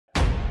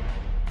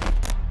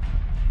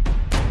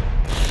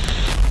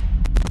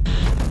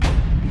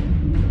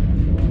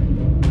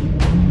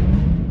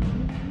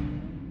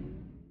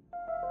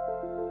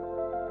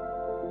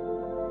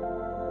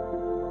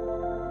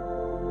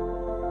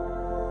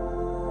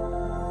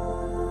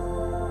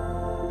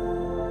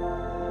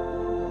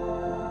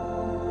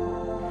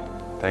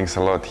Thanks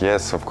a lot.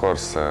 Yes, of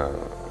course,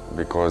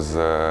 because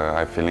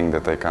I'm feeling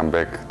that I come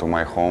back to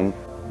my home.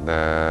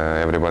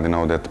 Everybody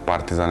knows that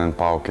Partizan and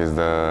PAOK is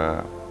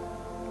the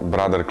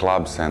brother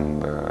clubs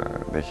and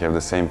they have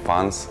the same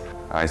fans.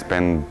 I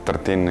spent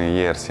 13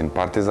 years in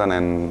Partizan,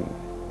 and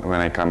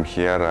when I come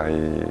here,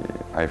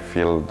 I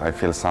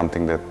feel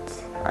something that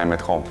I'm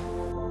at home.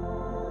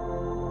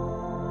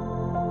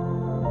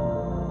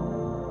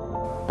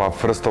 But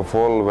first of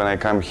all, when I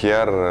come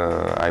here,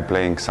 I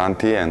play in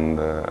Xanthi, and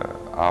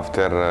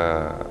after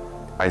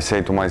I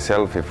say to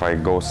myself, if I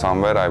go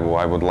somewhere,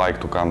 I would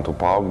like to come to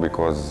PAOK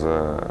because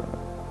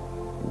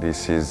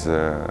this is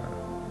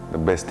the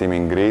best team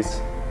in Greece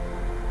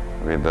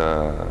with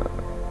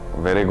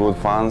very good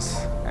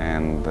fans,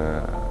 and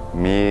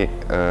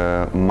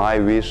my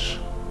wish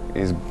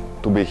is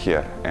to be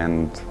here,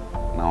 and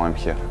now I'm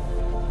here.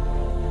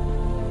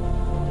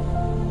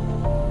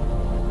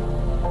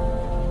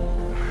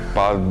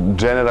 But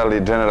generally,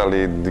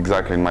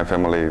 exactly in my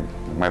family,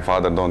 my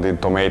father don't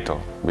eat tomato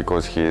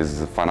because he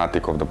is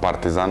fanatic of the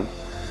Partizan,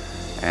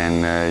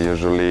 and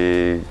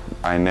usually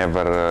I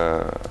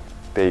never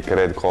take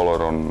red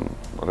color on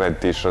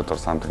red t-shirt or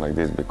something like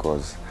this,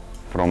 because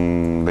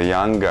from the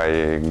young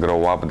I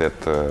grow up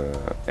that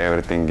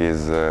everything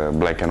is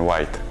black and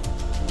white.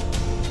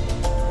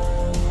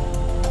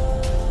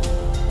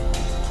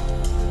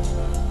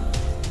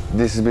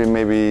 This has been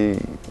maybe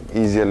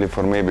easily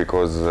for me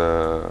because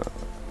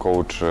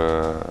coach,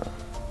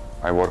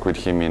 I work with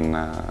him in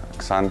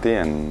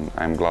Xanthi, and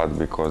I'm glad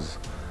because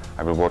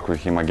I will work with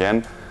him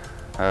again.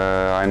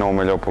 I know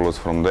Meliopoulos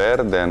from there,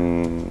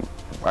 then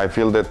I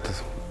feel that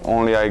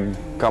only I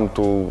come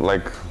to,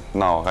 like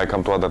now, I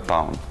come to other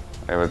town.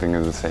 Everything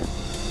is the same.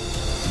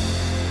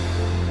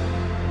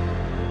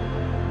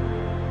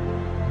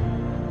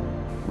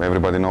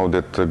 Everybody knows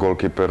that the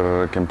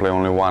goalkeeper can play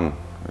only one.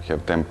 We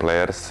have 10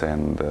 players,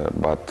 and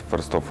but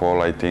first of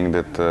all, I think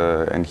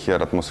that in here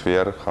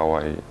atmosphere, how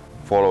I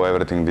follow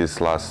everything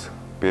this last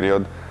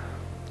period,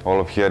 all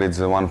of here is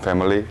one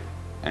family,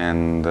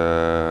 and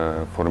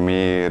for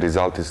me,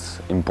 result is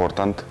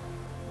important.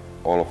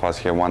 All of us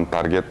have one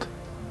target,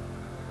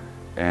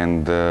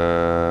 and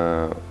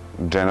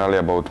generally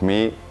about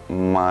me,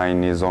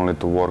 mine is only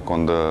to work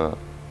on the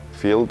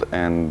field,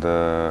 and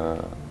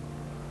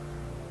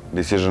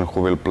decision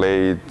who will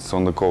play, it's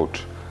on the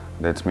coach.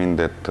 That means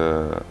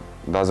that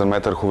doesn't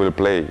matter who will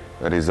play,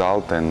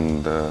 result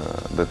and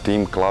the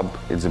team, club,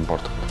 it's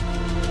important.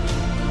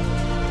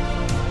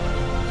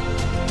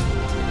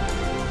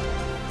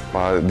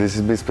 But this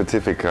is a bit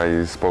specific.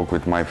 I spoke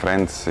with my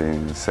friends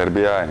in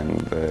Serbia,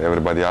 and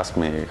everybody asked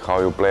me how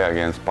you play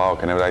against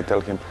PAOK, and I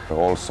tell him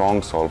all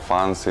songs, all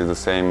fans is the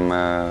same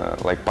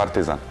like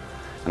Partizan.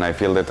 And I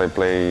feel that I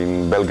play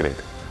in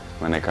Belgrade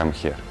when I come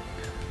here.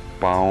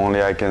 But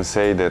only I can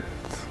say that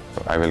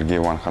I will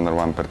give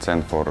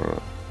 101%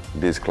 for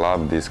this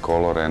club, this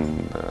color,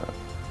 and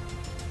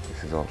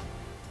this is all.